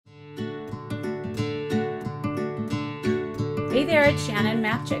Hey there, it's Shannon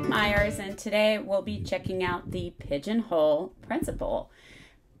Myers, and today we'll be checking out the Pigeonhole Principle.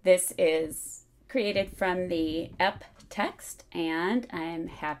 This is created from the EP text, and I'm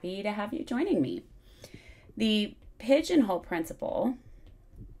happy to have you joining me. The Pigeonhole Principle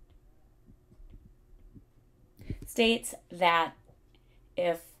states that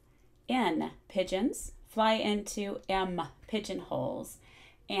if N pigeons fly into M pigeonholes,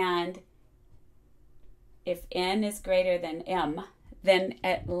 and if N is greater than M, then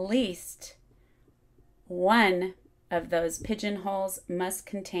at least one of those pigeonholes must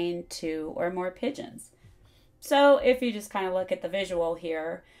contain 2 or more pigeons. So if you just kind of look at the visual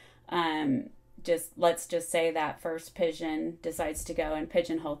here, let's just say that first pigeon decides to go in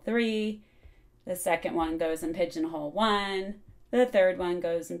pigeonhole 3, the second one goes in pigeonhole 1, the third one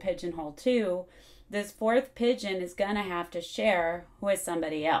goes in pigeonhole 2. This fourth pigeon is going to have to share with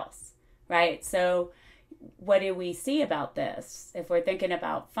somebody else, right? So what do we see about this? If we're thinking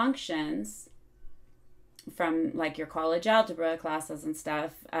about functions from like your college algebra classes and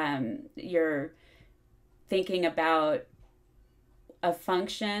stuff, you're thinking about a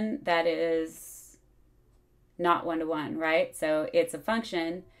function that is not one-to-one, right? So it's a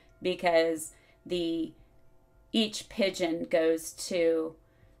function because each pigeon goes to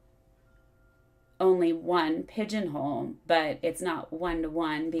only one pigeonhole, but it's not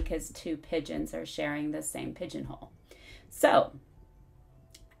one-to-one because 2 pigeons are sharing the same pigeonhole. So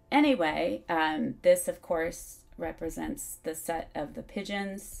anyway, this of course represents the set of the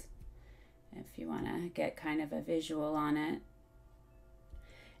pigeons, if you want to get kind of a visual on it.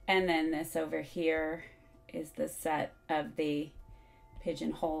 And then this over here is the set of the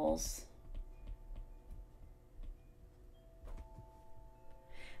pigeonholes.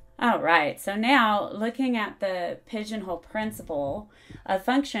 All right, so now looking at the pigeonhole principle, a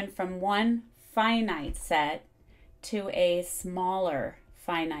function from one finite set to a smaller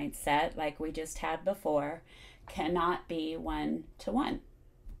finite set, like we just had before, cannot be one-to-one.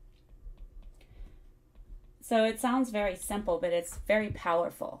 So it sounds very simple, but it's very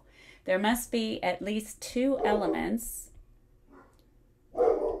powerful. There must be at least 2 elements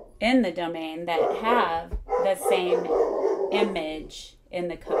in the domain that have the same image in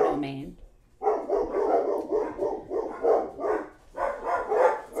the codomain.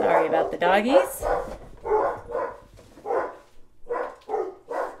 Sorry about the doggies.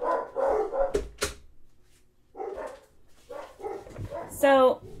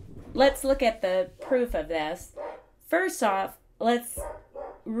 So let's look at the proof of this. First off, let's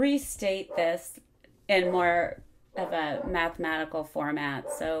restate this in more of a mathematical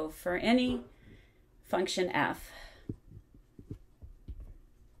format. So for any function f,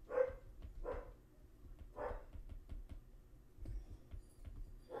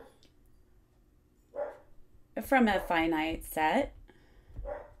 from a finite set,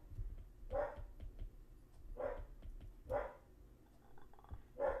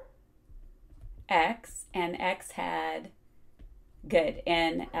 x, and x had good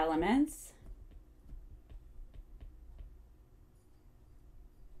n elements,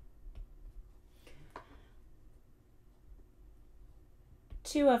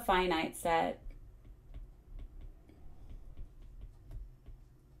 to a finite set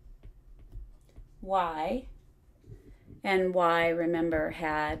y, and y, remember,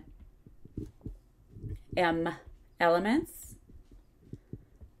 had m elements.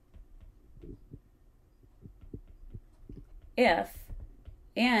 If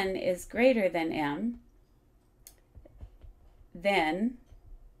n is greater than m, then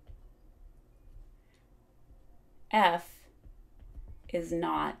f is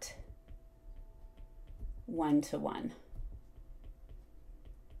not one-to-one.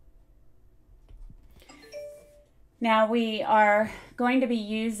 Now we are going to be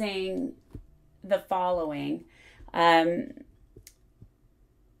using the following. A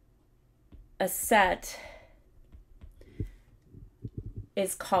set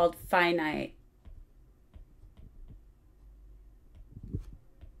is called finite.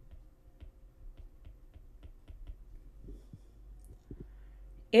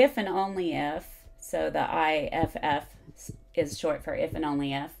 If and only if, so the IFF is short for if and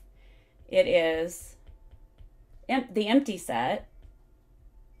only if, it is the empty set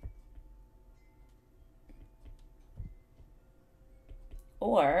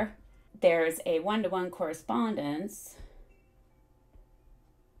or there's a one-to-one correspondence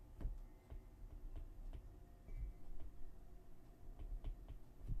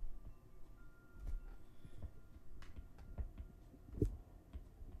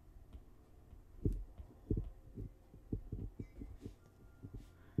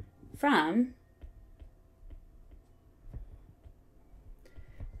from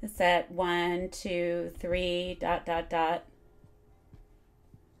set 1, 2, 3, dot, dot, dot,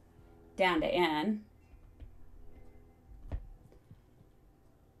 down to n,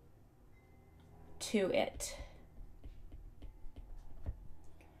 to it,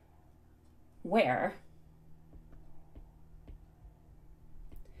 where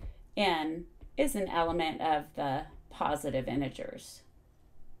n is an element of the positive integers.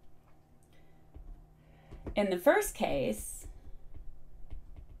 In the first case,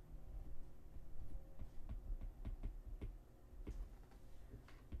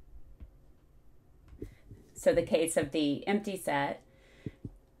 so the case of the empty set,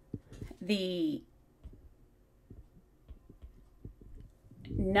 the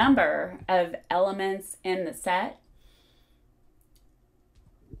number of elements in the set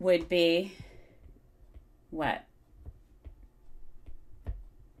would be what?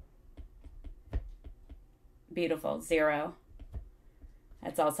 Beautiful, 0.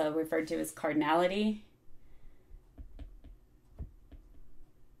 That's also referred to as cardinality.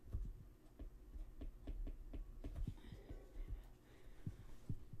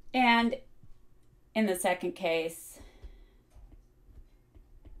 And in the second case,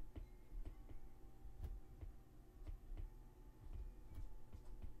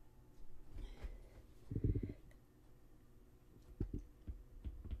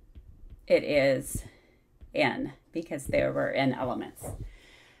 it is n, because there were n elements.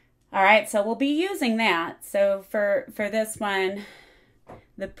 All right, so we'll be using that. So for this one,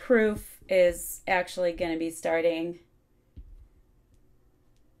 the proof is actually going to be starting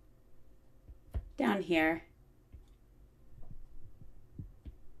down here.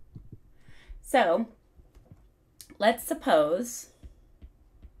 So let's suppose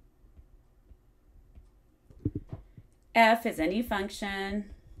f is any function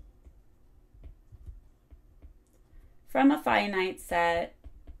from a finite set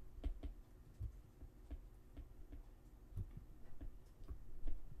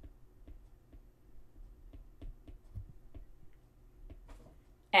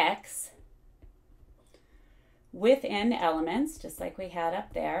x with n elements, just like we had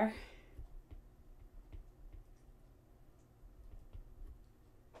up there.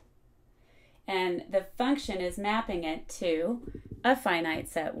 And the function is mapping it to a finite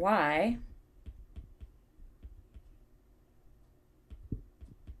set y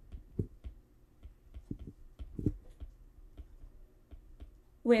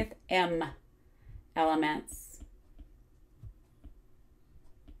with m elements,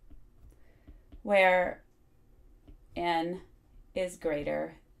 where n is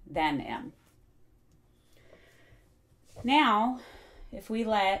greater than m. Now, if we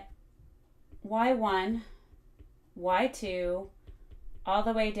let y1, y2, all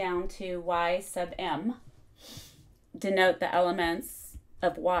the way down to y sub m denote the elements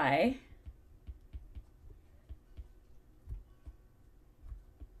of y,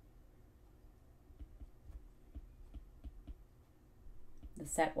 the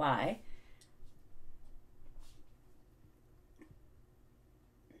set y,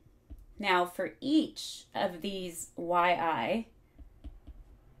 now for each of these yi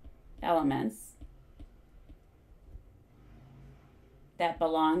elements that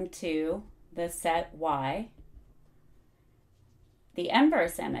belong to the set y, the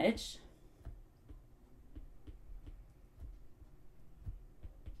inverse image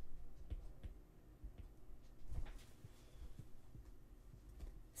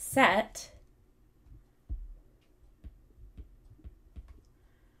set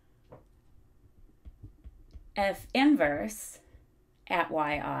f inverse at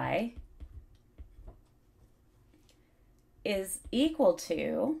yi is equal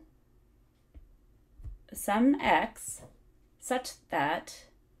to some x such that,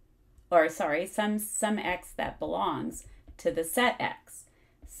 or sorry, some x that belongs to the set x,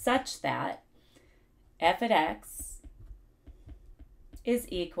 such that f at x is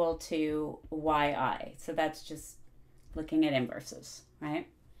equal to yi. So that's just looking at inverses, right?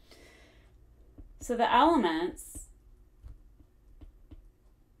 So the elements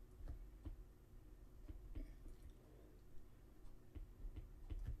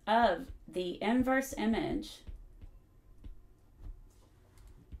of the inverse image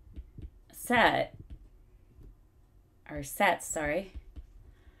set, or sets, sorry,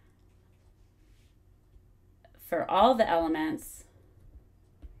 for all the elements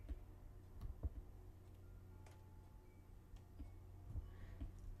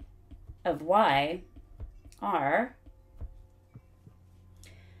of y are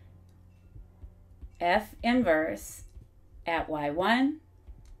f inverse at y1,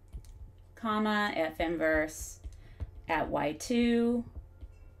 comma, f inverse at y2,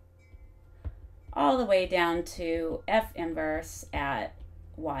 all the way down to F inverse at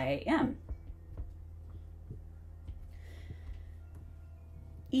ym.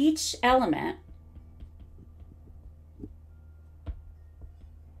 Each element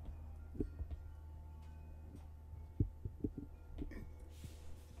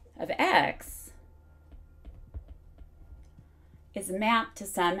of X is mapped to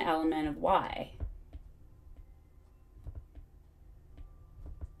some element of Y.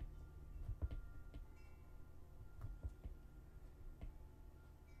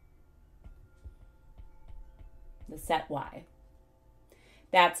 The set Y.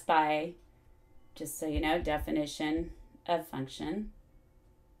 That's by, just so you know, definition of function.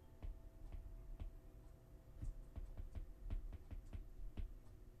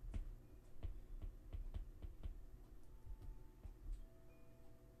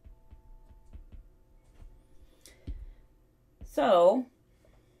 So,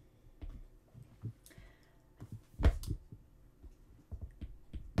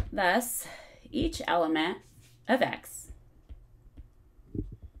 thus, each element of X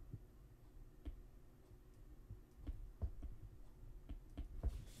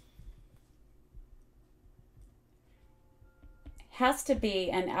has to be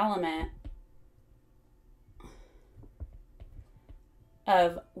an element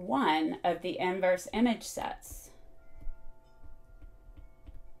of one of the inverse image sets.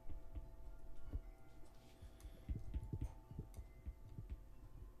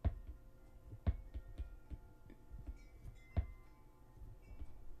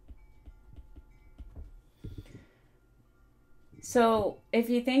 So if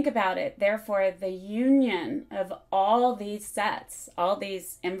you think about it, therefore, the union of all these sets, all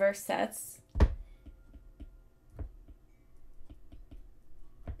these inverse sets,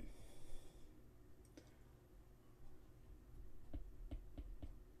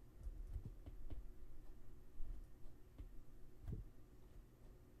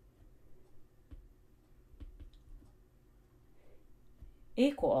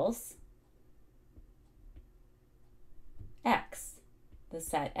 equals X, the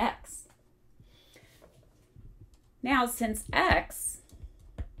set X. Now, since X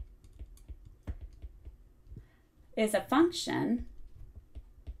is a function,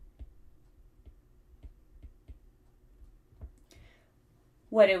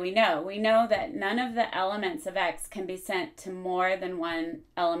 what do we know? We know that none of the elements of X can be sent to more than one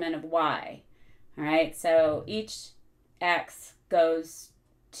element of Y. All right, so each X goes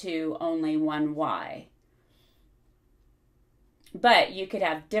to only one Y. But you could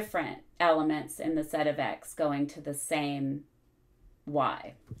have different elements in the set of X going to the same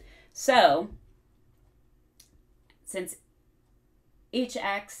Y. So, since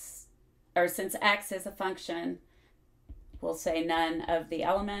X is a function, we'll say none of the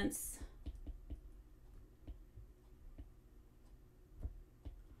elements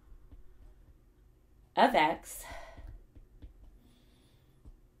of X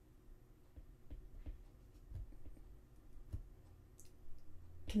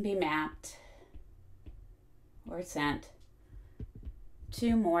can be mapped or sent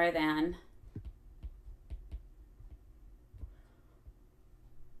to more than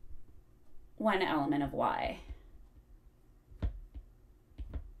one element of Y.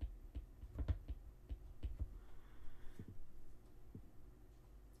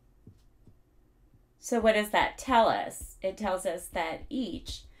 So what does that tell us? It tells us that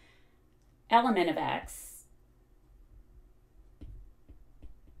each element of X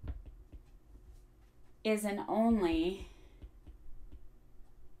is an only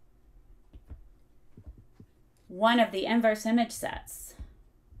one of the inverse image sets.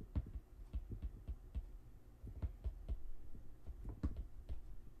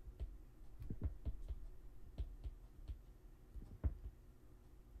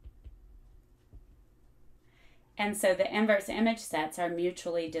 And so the inverse image sets are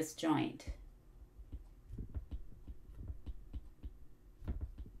mutually disjoint.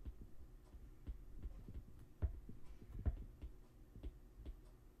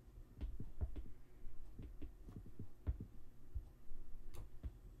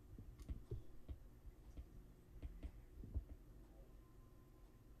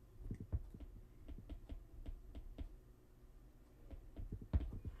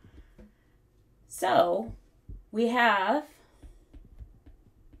 So we have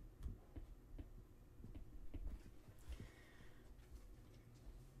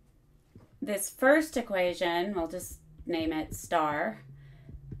this first equation, we'll just name it star.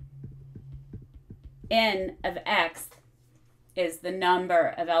 N of X is the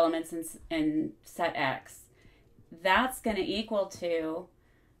number of elements in set X. That's going to equal to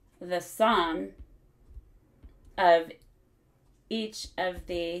the sum of each of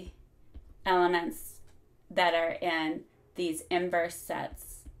the elements that are in these inverse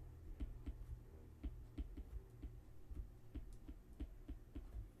sets.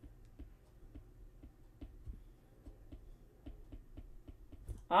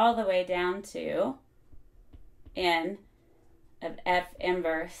 All the way down to n of f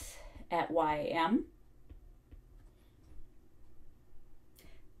inverse at ym.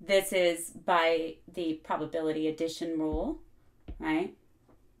 This is by the probability addition rule, right?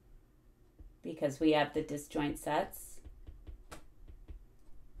 Because we have the disjoint sets.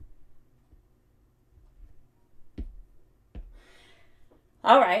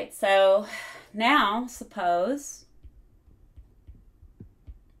 All right, so now suppose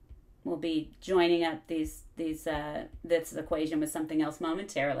we'll be joining up this equation with something else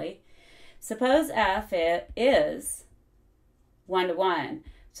momentarily. Suppose f it is 1 to 1.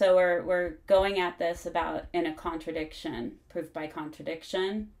 So we're going at this about in a contradiction, proof by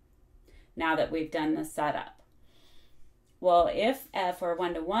contradiction, now that we've done the setup. Well, if f were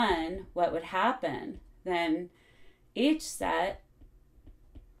 1 to 1, what would happen? Then each set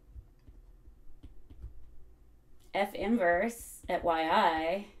f inverse at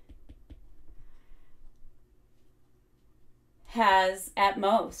yi has at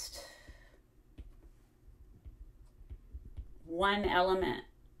most one element,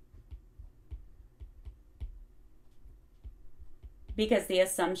 because the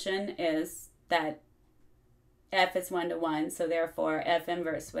assumption is that f is 1 to 1, so therefore f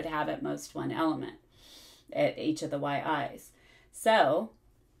inverse would have at most one element at each of the yi's. So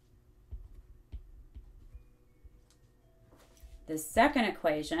the second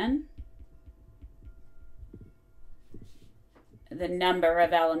equation, the number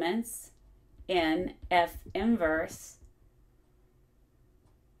of elements in f inverse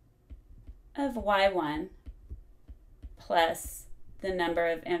of y1 plus the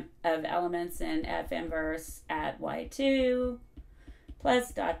number of elements in f inverse at y2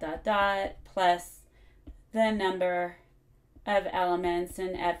 plus ... plus the number of elements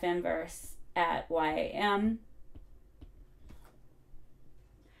in f inverse at ym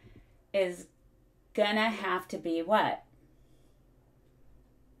is gonna have to be what?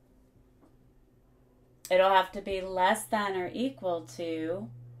 It'll have to be less than or equal to,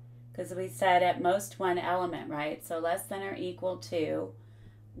 because we said at most one element, right? So less than or equal to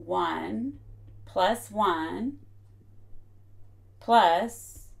 1 plus 1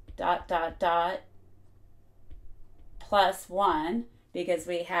 plus ... plus 1, because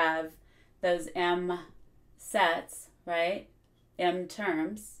we have those m sets, right? M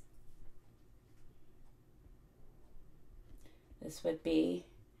terms. This would be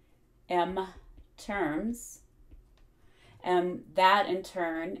m terms, and that in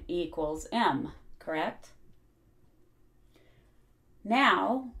turn equals m, correct?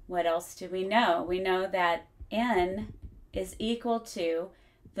 Now, what else do we know? We know that n is equal to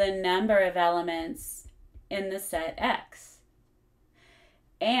the number of elements in the set X.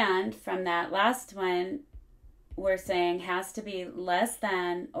 And from that last one, we're saying has to be less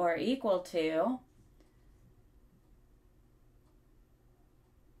than or equal to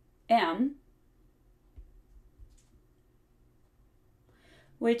m,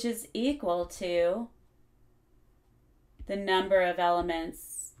 which is equal to the number of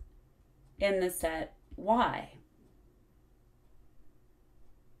elements in the set Y.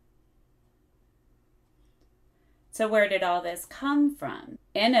 So where did all this come from?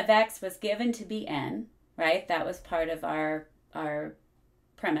 N of X was given to be N, right? That was part of our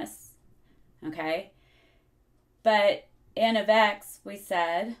premise, okay? But N of X, we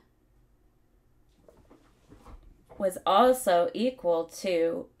said, was also equal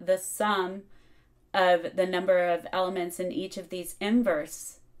to the sum of the number of elements in each of these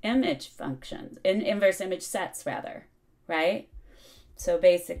inverse image functions, inverse image sets rather, right? So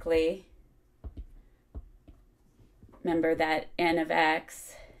basically, remember that N of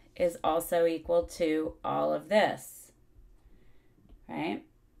X is also equal to all of this, right?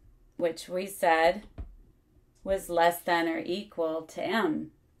 Which we said was less than or equal to M.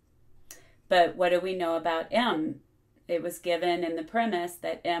 But what do we know about M? It was given in the premise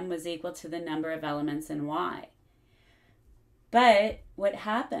that M was equal to the number of elements in Y. But what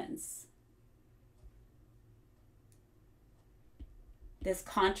happens? This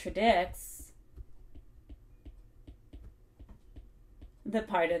contradicts the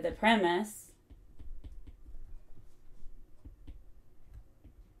part of the premise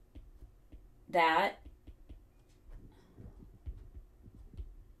that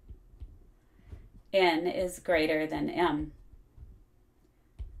N is greater than M.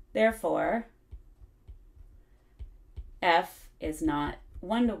 Therefore, F is not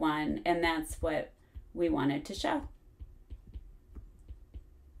 1-to-1, and that's what we wanted to show.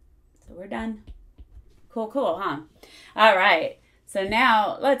 So we're done. Cool, huh? All right. So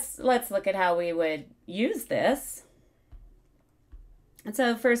now let's look at how we would use this. And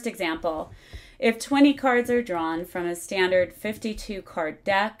so first example, if 20 cards are drawn from a standard 52 card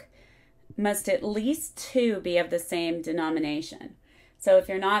deck, must at least 2 be of the same denomination. So if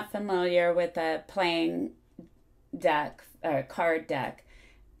you're not familiar with a playing deck or card deck,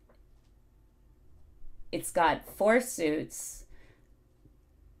 it's got 4 suits,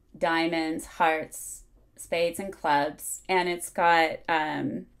 diamonds, hearts, spades, and clubs, and it's got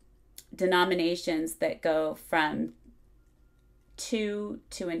denominations that go from 2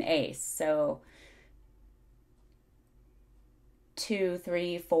 to an ace. So 2,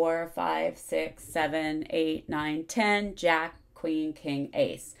 3, 4, 5, 6, 7, 8, 9, 10, Jack, Queen, King,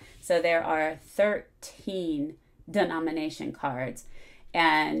 Ace. So there are 13 denomination cards.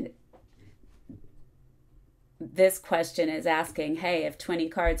 And this question is asking, hey, if 20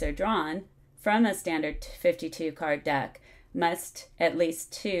 cards are drawn from a standard 52 card deck, must at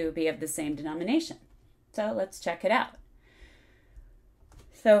least 2 be of the same denomination? So let's check it out.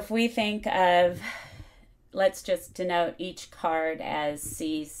 So if we think of, let's just denote each card as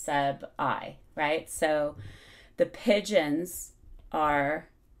C sub I, right? So the pigeons are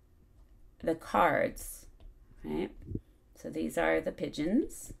the cards, right? So these are the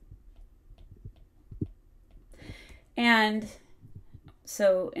pigeons. And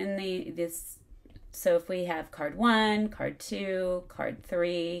so so if we have card 1, card 2, card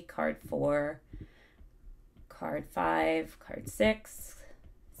 3, card 4, card 5, card 6,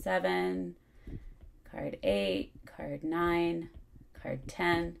 7, card 8, card 9, card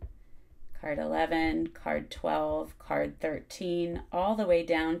 10, card 11, card 12, card 13, all the way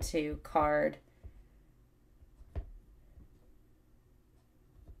down to card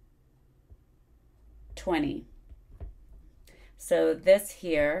 20. So this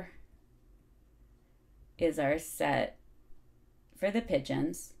here is our set for the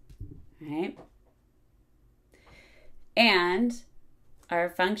pigeons, right? And our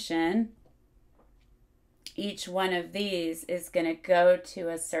function, each one of these is going to go to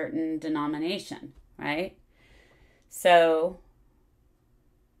a certain denomination, right? So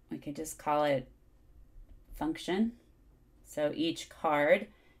we could just call it function. So each card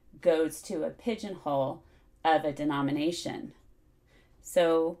goes to a pigeonhole of a denomination.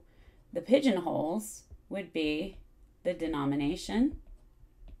 So the pigeonholes would be the denomination,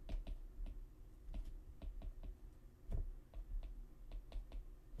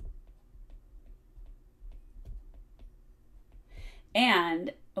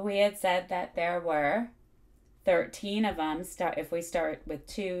 and we had said that there were 13 of them. If we start with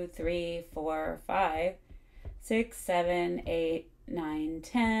 2, 3, 4, 5, 6, 7, 8, 9,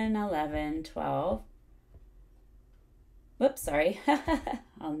 10, 11, 12. Whoops, sorry.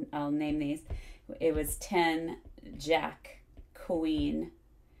 I'll name these. It was 10, Jack, Queen,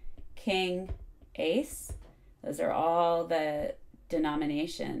 King, Ace. Those are all the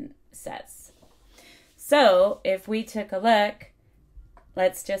denomination sets. So if we took a look,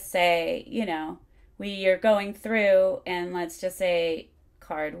 let's just say, you're going through, and let's just say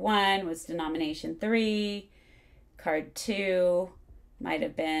card 1 was denomination 3, card 2 might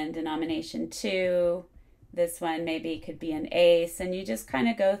have been denomination 2, this one maybe could be an ace, and you just kind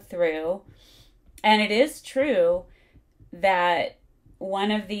of go through. And it is true that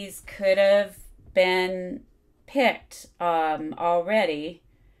one of these could have been picked already,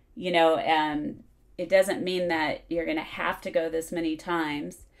 it doesn't mean that you're going to have to go this many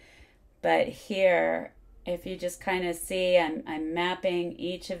times. But here, if you just kind of see, I'm mapping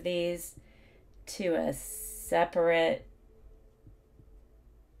each of these to a separate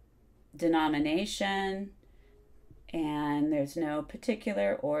denomination, and there's no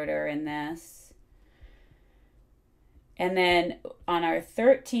particular order in this. And then on our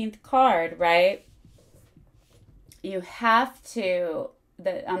 13th card, right, you have to,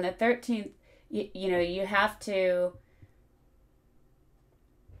 on the 13th, you have to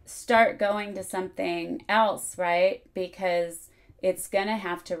start going to something else, right? Because it's going to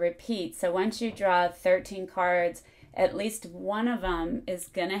have to repeat. So once you draw 13 cards, at least one of them is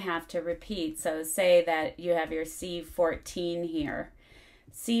going to have to repeat. So say that you have your C14 here.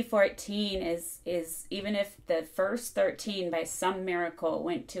 C14 is even if the first 13 by some miracle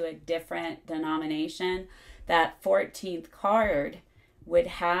went to a different denomination, that 14th card would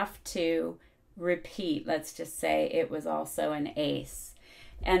have to repeat. Let's just say it was also an ace.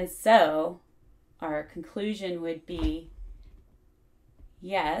 And so our conclusion would be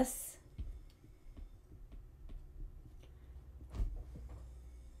yes,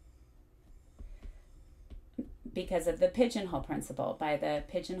 because of the pigeonhole principle. By the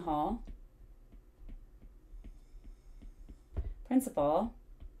pigeonhole principle,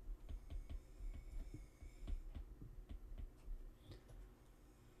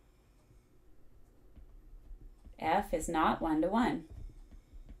 F is not 1 to 1.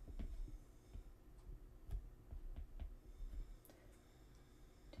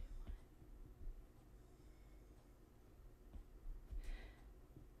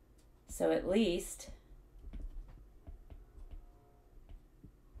 So at least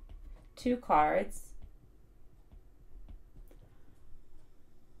 2 cards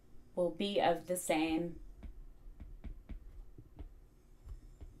will be of the same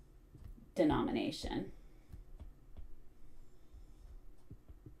denomination.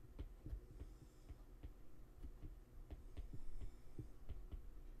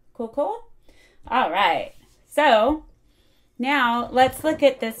 Cool, cool? All right. So now let's look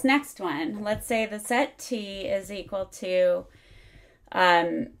at this next one. Let's say the set T is equal to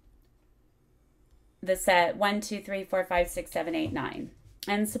the set 1, 2, 3, 4, 5, 6, 7, 8, 9.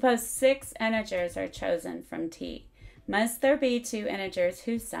 And suppose 6 integers are chosen from T. Must there be 2 integers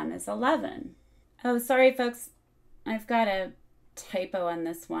whose sum is 11? Oh, sorry, folks. I've got a typo on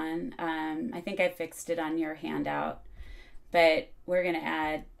this one. I think I fixed it on your handout. But we're going to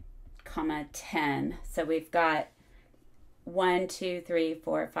add comma 10. So we've got 1, 2, 3,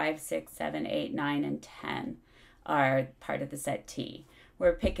 4, 5, 6, 7, 8, 9, and 10 are part of the set T.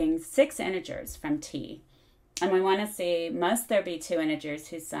 We're picking 6 integers from T. And we want to see, must there be 2 integers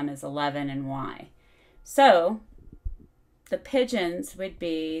whose sum is 11 and why? So the pigeons would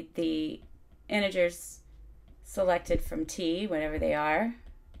be the integers selected from T, whatever they are.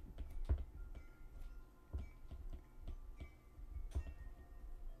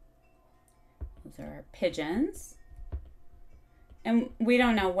 Those are our pigeons. And we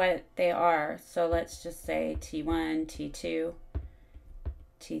don't know what they are, so let's just say T1, T2,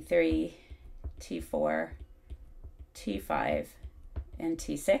 T3, T4, T5, and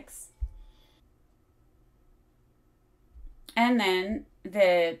T6. And then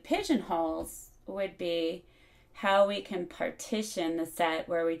the pigeonholes would be how we can partition the set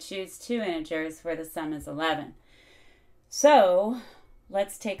where we choose 2 integers where the sum is 11. So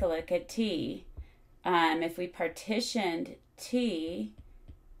let's take a look at T. If we partitioned T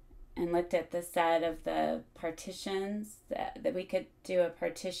and looked at the set of the partitions that we could do a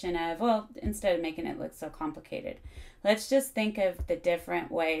partition of, well, instead of making it look so complicated, let's just think of the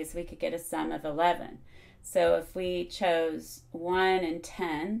different ways we could get a sum of 11. So if we chose 1 and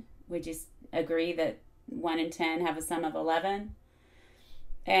 10, would you agree that 1 and 10 have a sum of 11?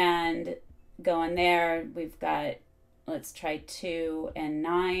 And going there, we've got, let's try 2 and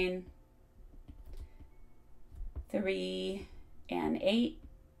 9, 3 and 8,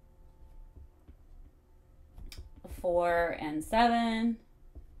 4 and 7.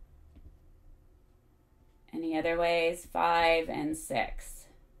 Any other ways? 5 and 6.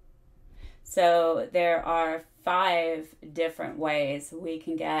 So there are 5 different ways we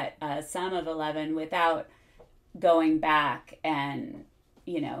can get a sum of 11 without going back and,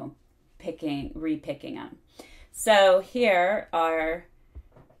 repicking them. So here are,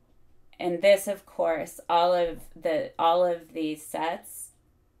 and this, of course, all of these sets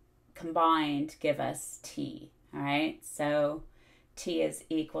combined give us T. All right, so T is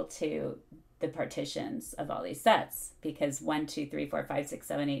equal to the partitions of all these sets because 1, 2, 3, 4, 5, 6,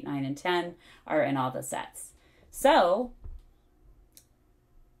 7, 8, 9, and 10 are in all the sets. So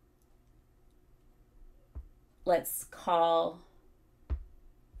let's call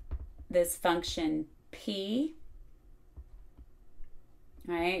this function P,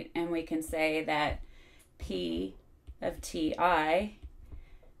 right? And we can say that P of Ti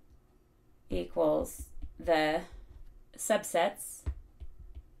equals the subsets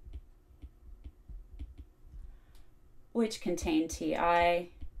which contain Ti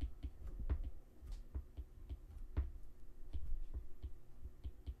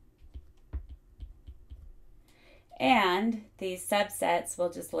and these subsets we'll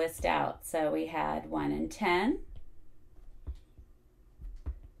just list out. So we had 1 and 10,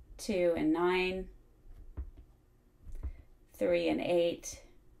 2 and 9, 3 and 8,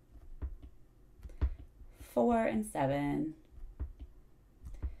 4 and 7,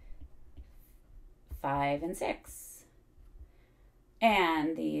 5 and 6.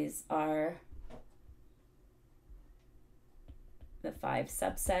 And these are the 5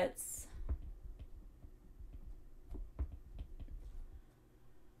 subsets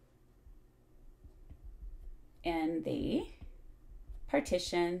in the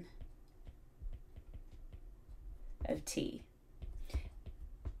partition of T.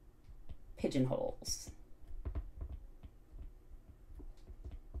 Pigeonholes.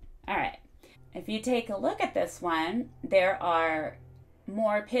 All right. If you take a look at this one, there are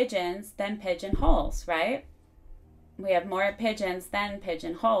more pigeons than pigeonholes, right? We have more pigeons than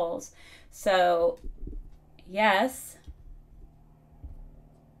pigeonholes. So, yes.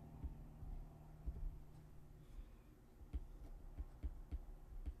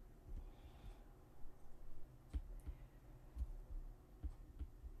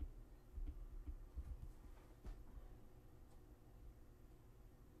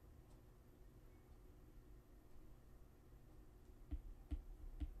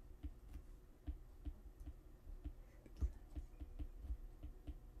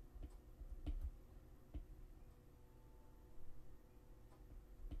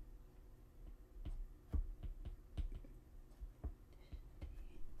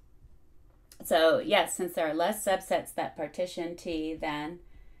 So, yes, since there are less subsets that partition T, then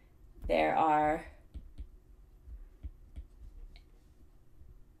there are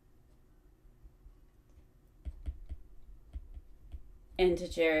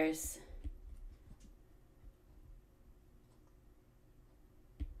integers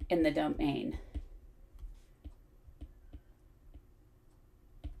in the domain.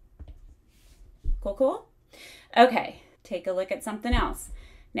 Cool, cool? Okay, take a look at something else.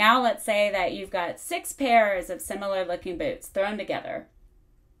 Now let's say that you've got 6 pairs of similar looking boots thrown together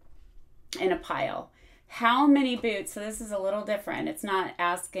in a pile. How many boots? So this is a little different. It's not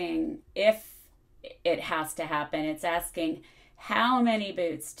asking if it has to happen. It's asking how many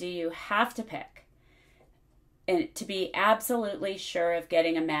boots do you have to pick and to be absolutely sure of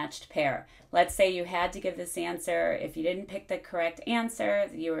getting a matched pair. Let's say you had to give this answer. If you didn't pick the correct answer,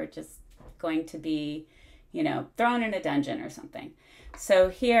 you were just going to be, thrown in a dungeon or something. So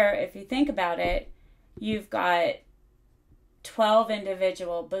here, if you think about it, you've got 12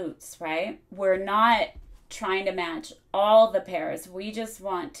 individual boots, right? We're not trying to match all the pairs. We just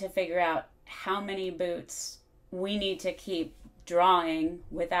want to figure out how many boots we need to keep drawing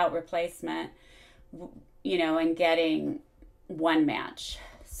without replacement, and getting one match.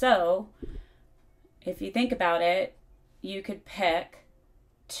 So if you think about it, you could pick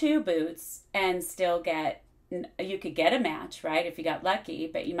 2 boots and still you could get a match, right? If you got lucky,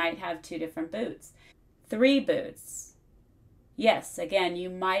 but you might have 2 different boots. 3 boots. Yes, again, you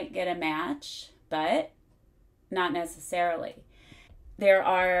might get a match, but not necessarily. There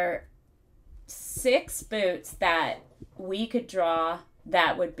are 6 boots that we could draw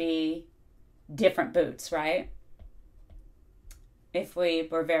that would be different boots, right? If we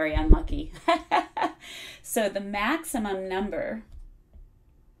were very unlucky. So the maximum number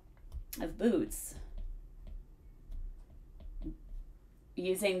of boots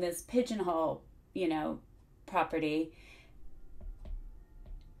using this pigeonhole, property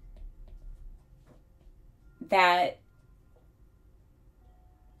that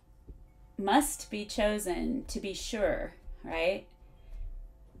must be chosen to be sure, right?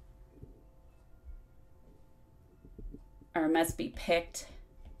 Or must be picked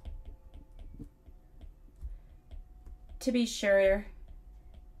to be sure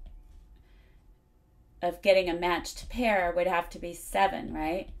of getting a matched pair would have to be 7,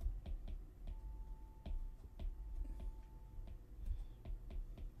 right?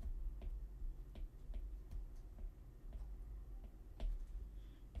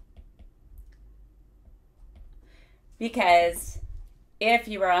 Because if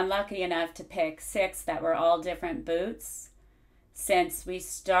you were unlucky enough to pick 6 that were all different boots, since we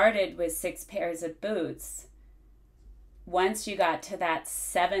started with 6 pairs of boots, once you got to that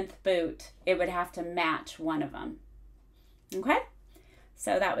 7th boot, it would have to match one of them. Okay?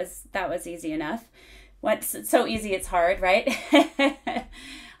 So that was easy enough. It's so easy it's hard, right?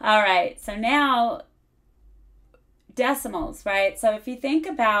 All right. So now decimals, right? So if you think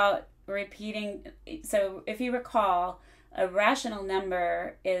about repeating, so if you recall, a rational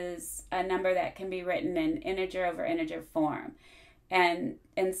number is a number that can be written in integer over integer form. And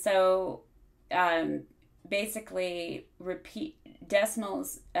so basically repeat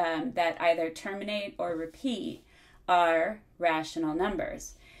decimals that either terminate or repeat are rational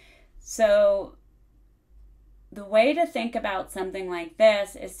numbers. So the way to think about something like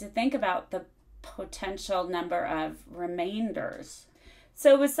this is to think about the potential number of remainders.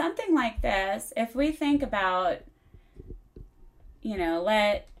 So with something like this, if we think about,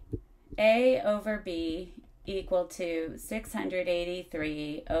 let A over B equal to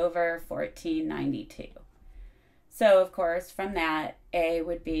 683 over 1492. So, of course, from that, A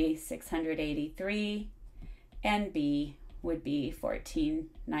would be 683 and B would be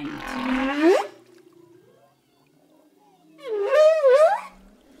 1492.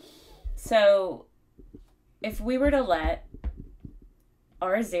 So, if we were to let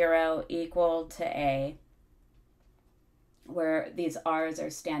R0 equal to A, where these R's are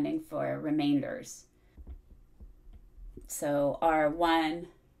standing for remainders. So R1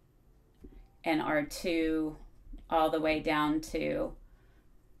 and R2 all the way down to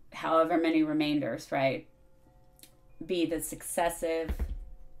however many remainders, right? Be the successive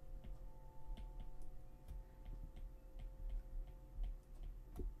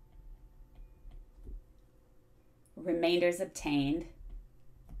remainders obtained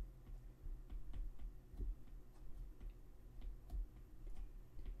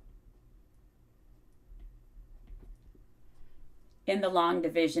in the long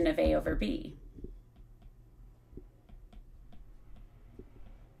division of A over B.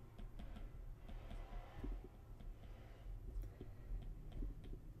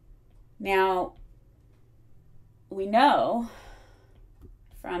 Now, we know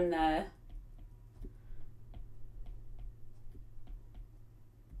from the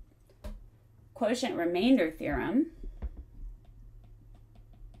quotient remainder theorem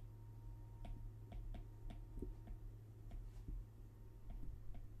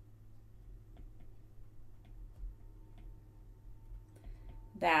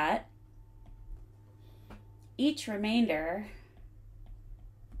that each remainder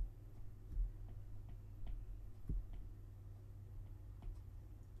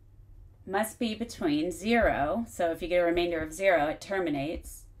must be between 0, so if you get a remainder of 0, it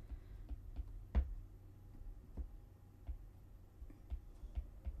terminates,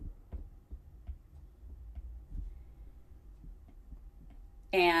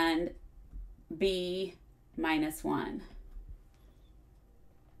 and B minus 1.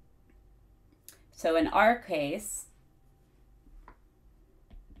 So in our case,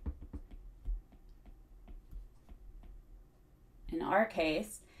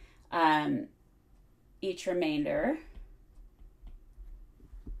 each remainder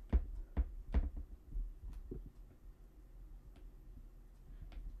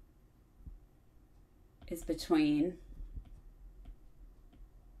is between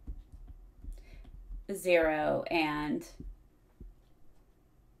 0 and,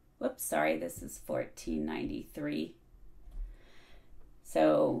 whoops, sorry, this is 1493.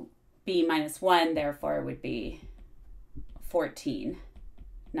 So B minus 1, therefore, would be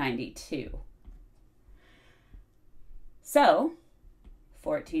 1492. So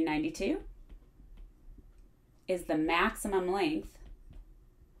 1492 is the maximum length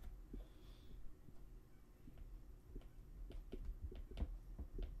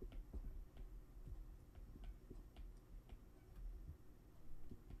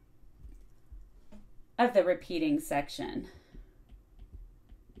of the repeating section.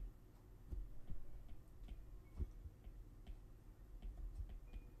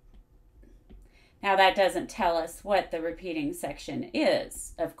 Now that doesn't tell us what the repeating section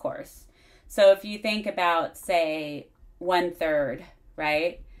is, of course. So if you think about, say, 1/3,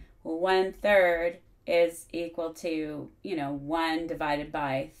 right? Well, 1/3 is equal to, 1 divided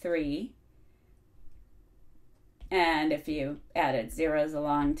by 3. And if you added zeros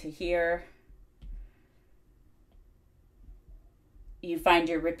along to here, you find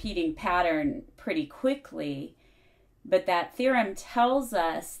your repeating pattern pretty quickly. But that theorem tells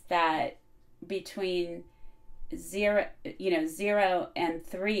us that between 0 and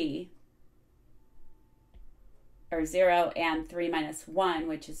 3, or 0 and 3 minus 1,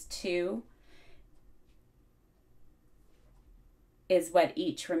 which is 2, is what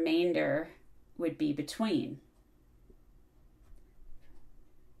each remainder would be between.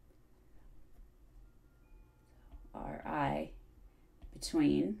 Ri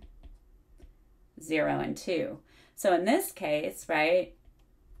between 0 and 2. So in this case, right,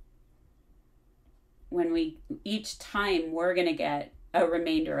 each time we're going to get a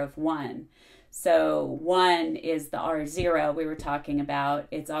remainder of 1. So 1 is the R0 we were talking about.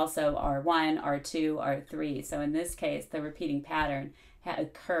 It's also R1, R2, R3. So in this case, the repeating pattern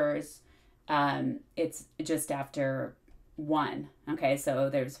occurs, it's just after 1. Okay, so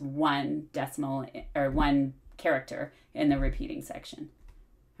there's 1 decimal or 1 character in the repeating section.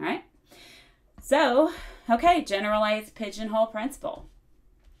 All right. So, okay, generalized pigeonhole principle.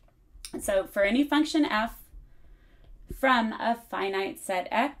 So for any function f from a finite set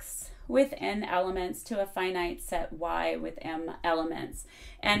x with n elements to a finite set y with m elements,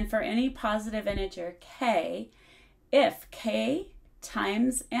 and for any positive integer k, if k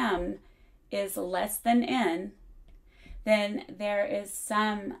times m is less than n, then there is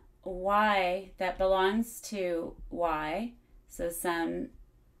some y that belongs to y, so some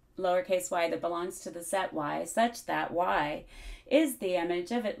lowercase y that belongs to the set y, such that y is the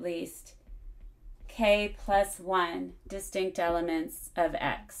image of at least k k plus 1 distinct elements of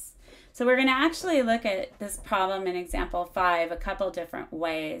x. So we're going to actually look at this problem in example 5 a couple different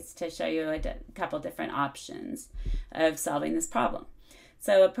ways to show you a couple different options of solving this problem.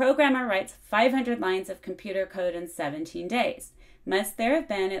 So a programmer writes 500 lines of computer code in 17 days. Must there have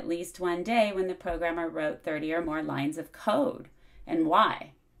been at least one day when the programmer wrote 30 or more lines of code, and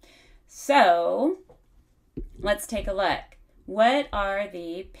why? So let's take a look. What are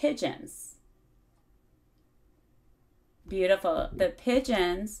the pigeons? Beautiful. The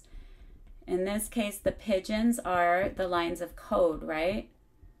pigeons, in this case, the pigeons are the lines of code, right?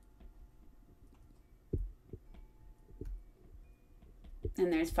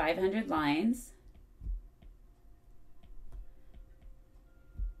 And there's 500 lines.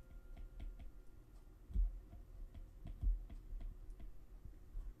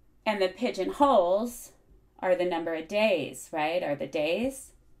 And the pigeonholes are the number of days, right? Are the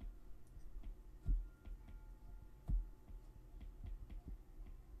days.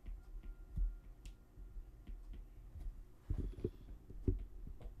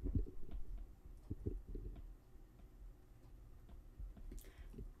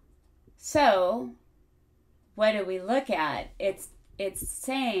 So what do we look at? It's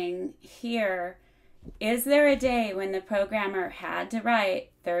saying here, is there a day when the programmer had to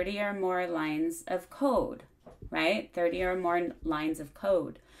write 30 or more lines of code, right? 30 or more lines of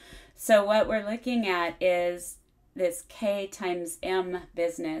code. So what we're looking at is this k times m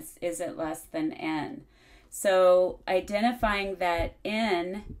business. Is it less than n? So identifying that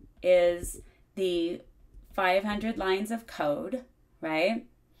n is the 500 lines of code, right?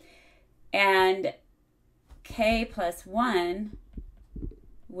 And k plus 1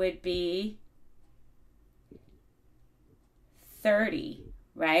 would be 30,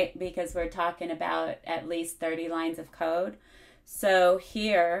 right? Because we're talking about at least 30 lines of code. So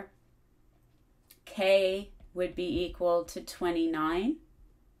here, k would be equal to 29.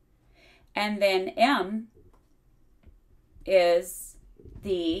 And then m is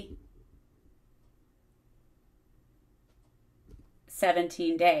the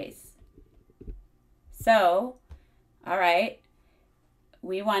 17 days. So, all right,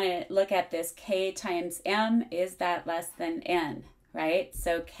 we want to look at this k times m. Is that less than n, right?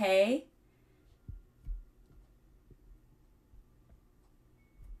 So k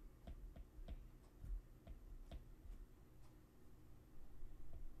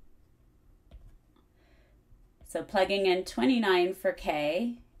so plugging in 29 for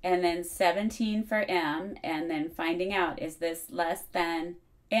k and then 17 for m, and then finding out, is this less than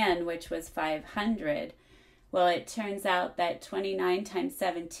n, which was 500? Well, it turns out that 29 times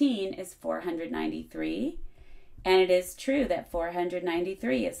 17 is 493. And it is true that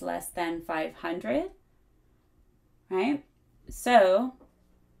 493 is less than 500, right? So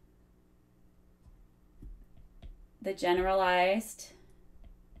the generalized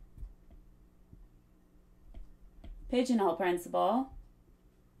pigeonhole principle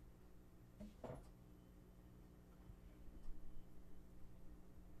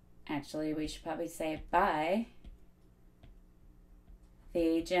actually, we should probably say by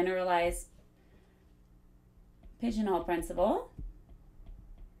the generalized pigeonhole principle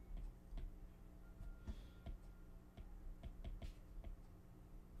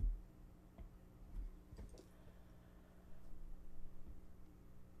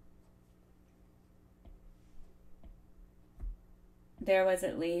there was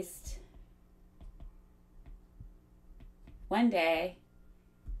at least one day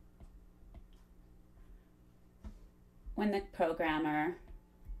when the programmer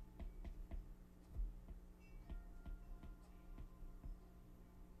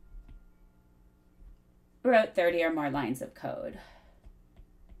wrote 30 or more lines of code.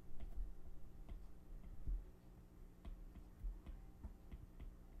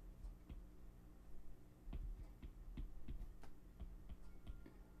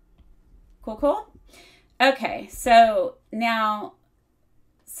 Cool, cool? Okay, so now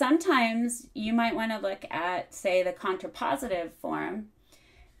sometimes you might want to look at, say, the contrapositive form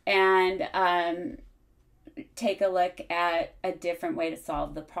and take a look at a different way to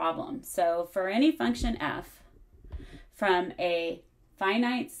solve the problem. So for any function f from a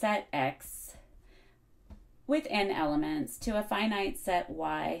finite set x with n elements to a finite set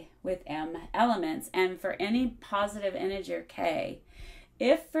y with m elements, and for any positive integer k,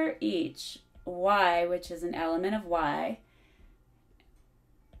 if for each y, which is an element of y,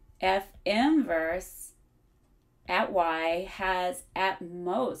 f inverse at y has at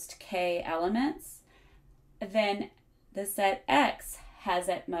most k elements, then the set x has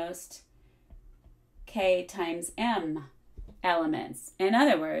at most k times m elements. In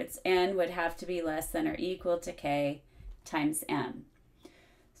other words, n would have to be less than or equal to k times m.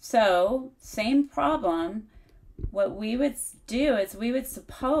 So, same problem. What we would do is we would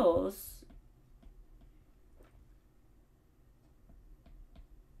suppose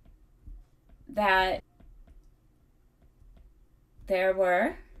that there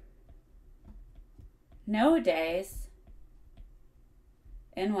were no days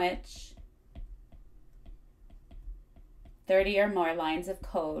in which 30 or more lines of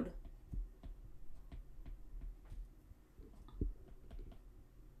code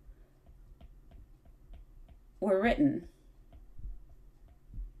were written.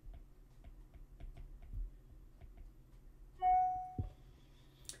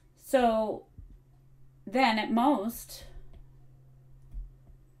 So then at most,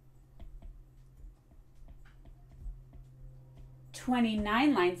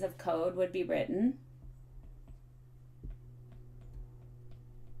 "29 lines of code would be written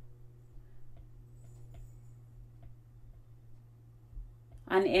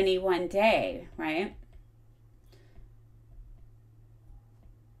on any one day," right?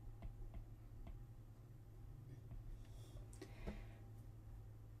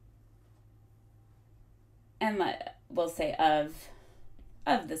 And we'll say of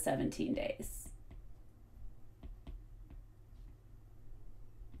the 17 days.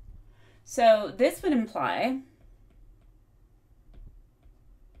 So this would imply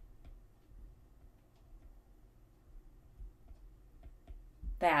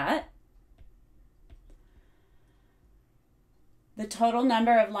that the total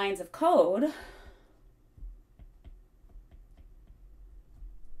number of lines of code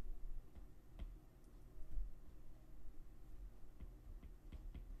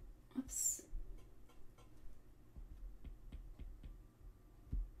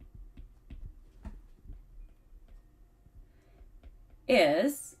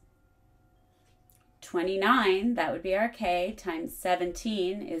is 29, that would be our k, times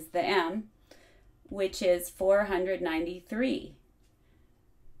 17 is the m, which is 493.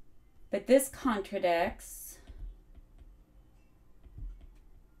 But this contradicts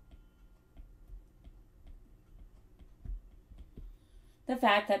the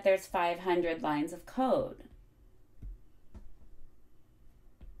fact that there's 500 lines of code.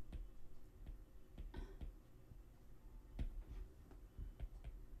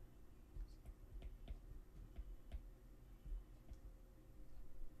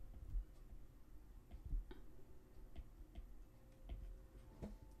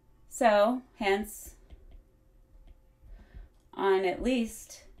 So, hence, on at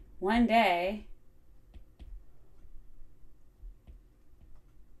least one day,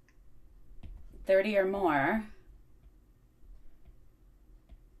 "30 or more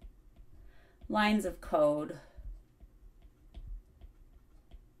lines of code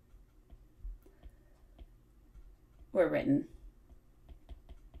were written."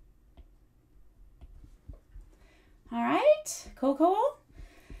 All right, cool.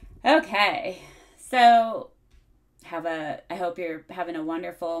 Okay, so I hope you're having a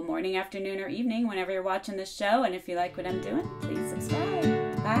wonderful morning, afternoon, or evening whenever you're watching this show. And if you like what I'm doing, please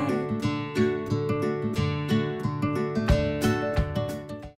subscribe. Bye.